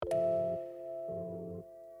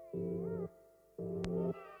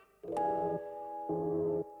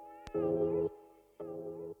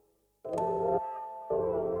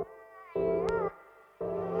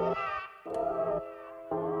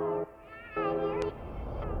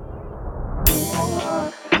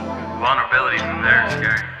Vulnerability is very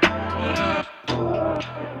scary.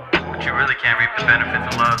 But you really can't reap the benefits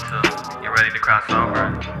of love till you're ready to cross over.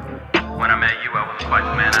 When I met you, I wasn't quite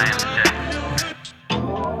the man I am today.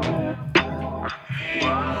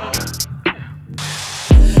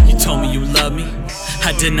 You told me you love me.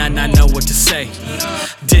 I did not know what to say.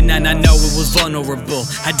 Did not know it was vulnerable.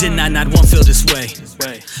 I did not want to feel this way.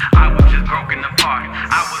 I was just broken apart.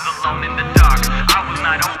 I was alone in the dark. I was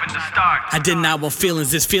not open to start. I did not want feelings.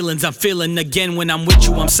 There's feelings I'm feeling again. When I'm with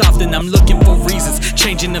you, I'm soft and I'm looking for reasons.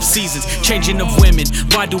 Changing of seasons, changing of women.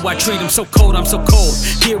 Why do I treat them so cold? I'm so cold.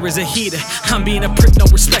 Here is a heater. I'm being a prick, no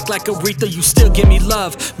respect like Aretha. You still give me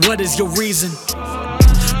love. What is your reason?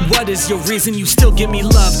 What is your reason? You still give me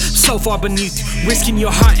love. So far beneath you, risking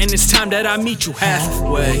your heart, and it's time that I meet you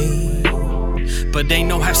halfway. But ain't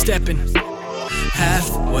no half-stepping.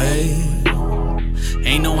 Halfway.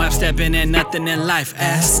 Ain't no half-stepping and nothing in life.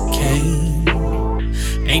 Asking.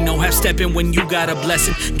 Ain't no half-stepping when you got a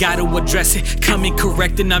blessing. Gotta address it, coming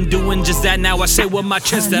correct, and I'm doing just that. Now I say with my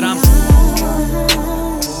chest that I'm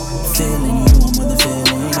feeling you, I'm more than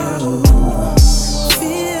feeling you.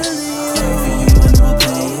 Care for you, I know I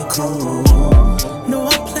play it cool. No, I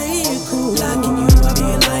play it cool. Liking you, I'd be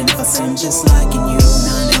lying if I seem just liking you.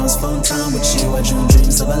 9 hours phone time with you, I dream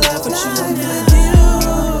dreams of a life with you. I'm with you.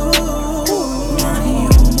 Wanting you,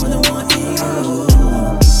 more than wanting you.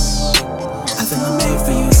 I feel I'm made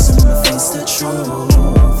for you, so I'ma face the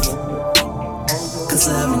truth. Cause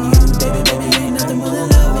loving you, baby, ain't nothing more than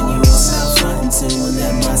loving you. Stop fronting to and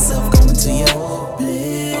let myself go into your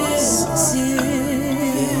bliss.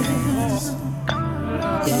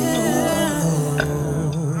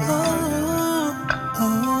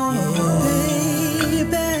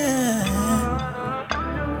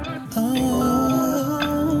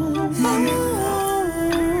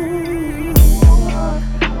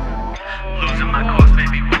 Losing my course,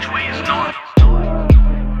 baby, which way is north?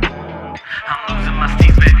 I'm losing my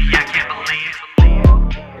steez, baby, I can't believe.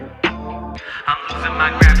 I'm losing my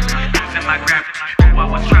gravity, who I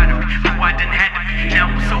was trying to be, who I didn't have to be. Now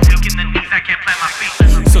I'm so weak in the knees, I can't plant my feet.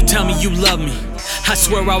 So tell me you love me. I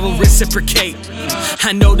swear I will reciprocate.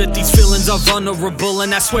 I know that these feelings are vulnerable,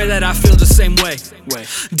 and I swear that I feel the same way.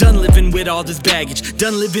 Done living with all this baggage,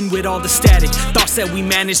 done living with all the static thoughts that we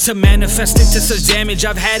managed to manifest into such damage.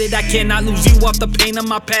 I've had it, I cannot lose you off the pain of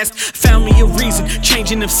my past. Found me a reason,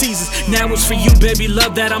 changing of seasons. Now it's for you, baby,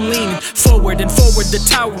 love that I'm leaning forward and forward. The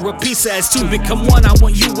tower of Pisa has two become one. I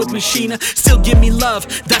want you with Machina. Still give me love,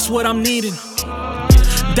 that's what I'm needing.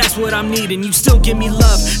 That's what I'm needing, you still give me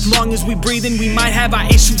love. As long as we breathing, we might have our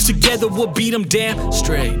issues together. We'll beat them damn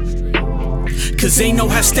straight. Cause ain't no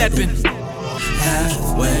half-stepping.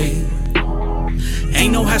 Halfway.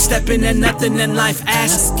 Ain't no half-stepping and nothing in life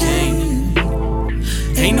asking.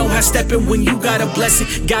 Ain't no half-stepping when you got a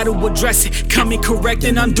blessing. Gotta address it, coming correct,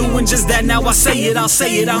 and I'm doing just that. Now I say it, I'll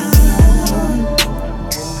say it,